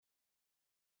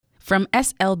From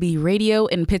SLB Radio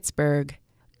in Pittsburgh,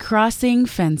 Crossing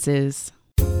Fences.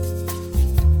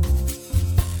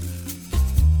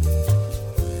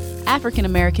 African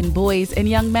American boys and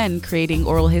young men creating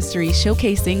oral history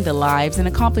showcasing the lives and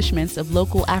accomplishments of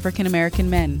local African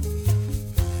American men.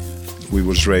 We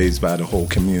was raised by the whole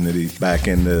community back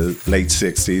in the late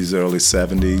 60s, early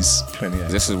 70s.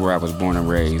 This is where I was born and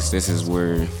raised. This is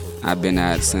where I've been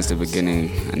at since the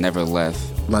beginning. I never left.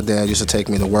 My dad used to take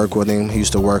me to work with him. He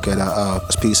used to work at a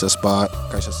pizza spot.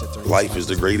 Life is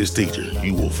the greatest teacher.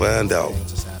 You will find out.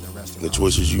 The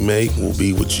choices you make will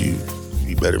be what you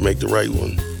better make the right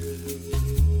one.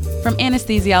 From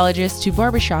anesthesiologists to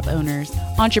barbershop owners,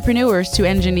 entrepreneurs to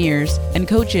engineers, and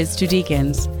coaches to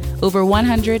deacons, over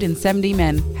 170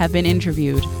 men have been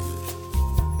interviewed.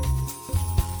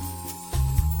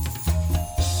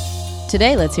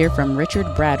 Today, let's hear from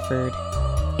Richard Bradford,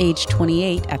 age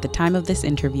 28 at the time of this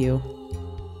interview.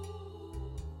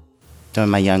 During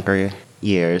my younger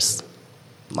years,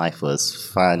 life was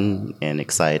fun and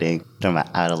exciting. During my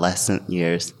adolescent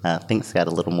years, things got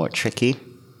a little more tricky.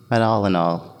 But all in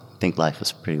all, I think life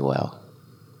was pretty well.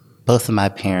 Both of my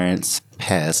parents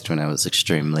passed when I was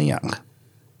extremely young.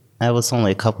 I was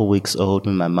only a couple weeks old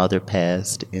when my mother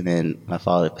passed, and then my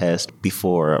father passed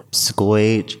before school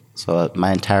age. So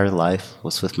my entire life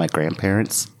was with my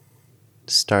grandparents.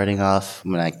 Starting off,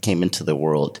 when I came into the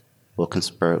world,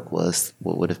 Wilkinsburg was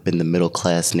what would have been the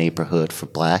middle-class neighborhood for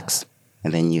blacks.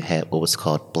 And then you had what was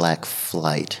called Black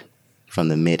Flight from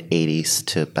the mid-'80s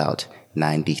to about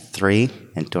 93.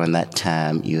 And during that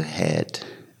time, you had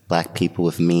black people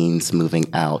with means moving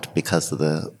out because of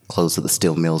the close of the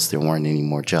steel mills. There weren't any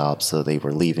more jobs, so they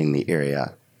were leaving the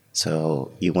area.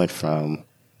 So you went from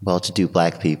well-to-do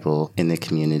black people in the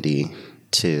community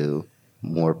to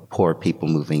more poor people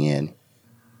moving in.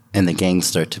 And the gangs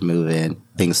start to move in.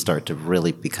 Things start to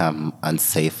really become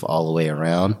unsafe all the way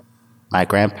around. My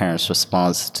grandparents'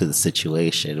 response to the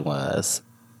situation was,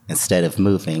 instead of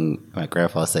moving, my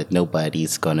grandfather said,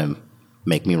 nobody's going to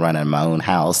make me run out of my own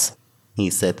house. He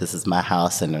said, this is my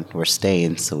house and we're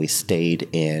staying, so we stayed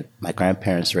in. My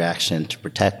grandparents' reaction to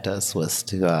protect us was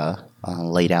to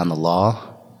lay down the law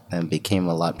and became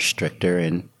a lot stricter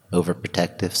and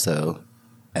overprotective. So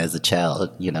as a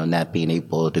child, not being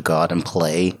able to go out and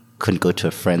play, couldn't go to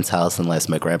a friend's house unless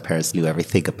my grandparents knew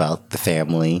everything about the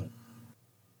family.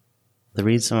 The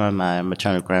reason why my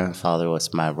maternal grandfather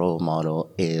was my role model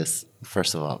is,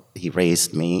 first of all, he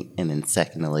raised me, and then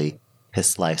secondly,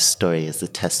 his life story is a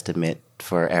testament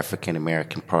for African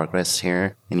American progress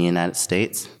here in the United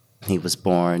States. He was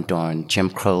born during Jim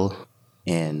Crow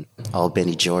in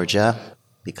Albany, Georgia.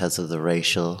 Because of the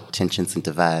racial tensions and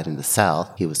divide in the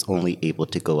South, he was only able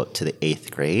to go up to the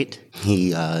 8th grade.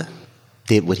 He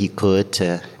did what he could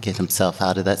to get himself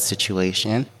out of that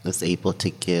situation, was able to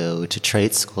go to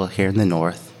trade school here in the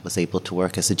North, was able to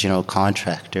work as a general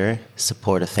contractor,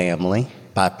 support a family,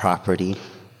 buy property,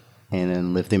 and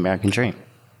then live the American dream.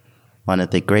 One of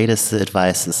the greatest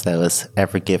advices that was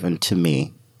ever given to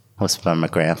me was from my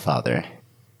grandfather.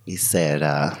 He said,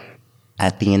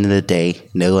 at the end of the day,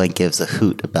 no one gives a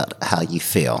hoot about how you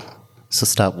feel. So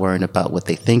stop worrying about what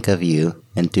they think of you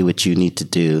and do what you need to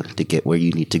do to get where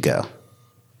you need to go.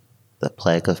 The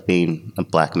plague of being a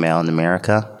black male in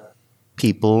America,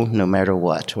 people, no matter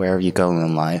what, wherever you go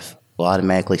in life, will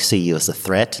automatically see you as a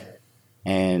threat.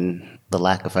 And the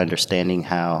lack of understanding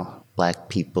how black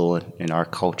people in our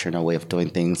culture and our way of doing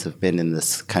things have been in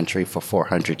this country for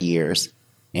 400 years.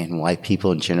 And white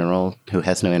people in general who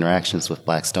has no interactions with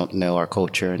blacks don't know our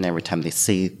culture. And every time they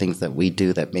see things that we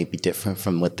do that may be different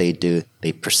from what they do,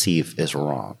 they perceive as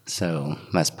wrong. So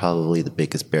that's probably the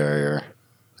biggest barrier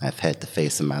I've had to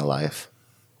face in my life.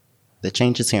 The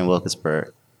changes here in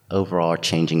Wilkinsburg overall are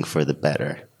changing for the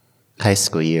better. High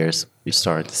school years, we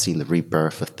started to see the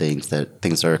rebirth of things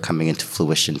that are coming into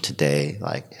fruition today,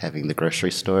 like having the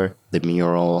grocery store, the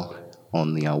mural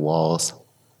on the walls.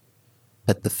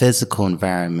 But the physical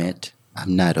environment,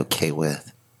 I'm not okay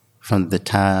with. From the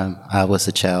time I was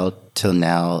a child till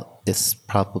now, it's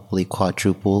probably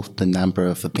quadrupled the number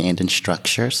of abandoned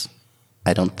structures.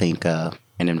 I don't think an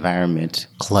environment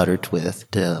cluttered with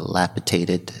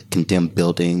dilapidated, condemned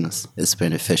buildings is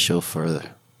beneficial for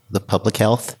the public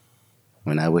health.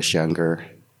 When I was younger,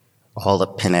 all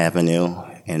up Penn Avenue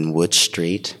and Wood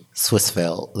Street,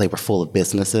 Swissvale, they were full of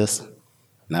businesses.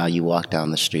 Now you walk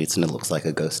down the streets and it looks like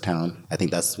a ghost town. I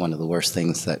think that's one of the worst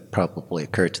things that probably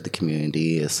occurred to the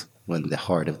community is when the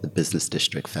heart of the business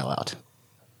district fell out.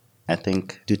 I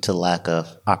think due to lack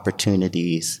of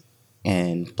opportunities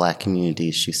in black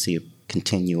communities, you see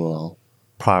continual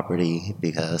poverty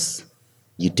because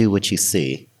you do what you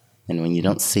see. And when you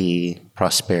don't see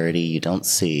prosperity, you don't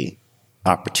see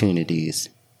opportunities,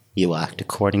 you act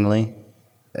accordingly.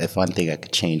 If one thing I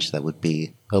could change, that would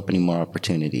be opening more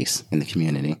opportunities in the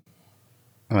community.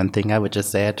 One thing I would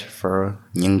just add for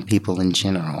young people in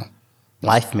general,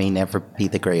 life may never be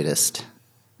the greatest.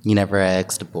 You never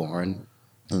asked born,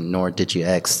 nor did you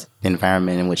ask the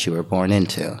environment in which you were born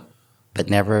into. But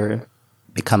never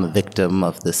become a victim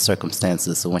of the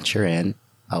circumstances in which you're in.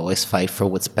 Always fight for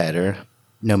what's better.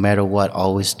 No matter what,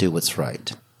 always do what's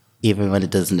right. Even when it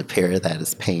doesn't appear that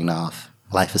it's paying off.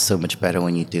 Life is so much better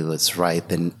when you do what's right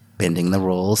than bending the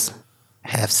rules.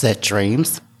 Have set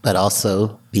dreams, but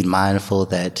also be mindful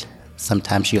that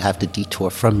sometimes you have to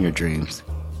detour from your dreams.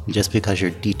 Just because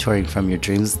you're detouring from your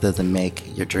dreams doesn't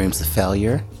make your dreams a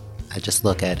failure. I just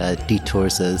look at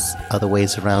detours as other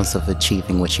ways around of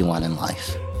achieving what you want in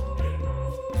life.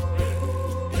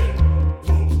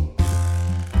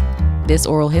 This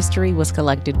oral history was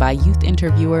collected by youth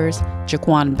interviewers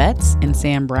Jaquan Betts and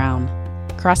Sam Brown.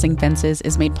 Crossing Fences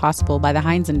is made possible by the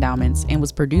Heinz Endowments and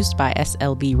was produced by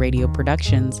SLB Radio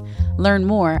Productions. Learn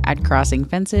more at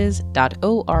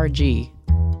crossingfences.org.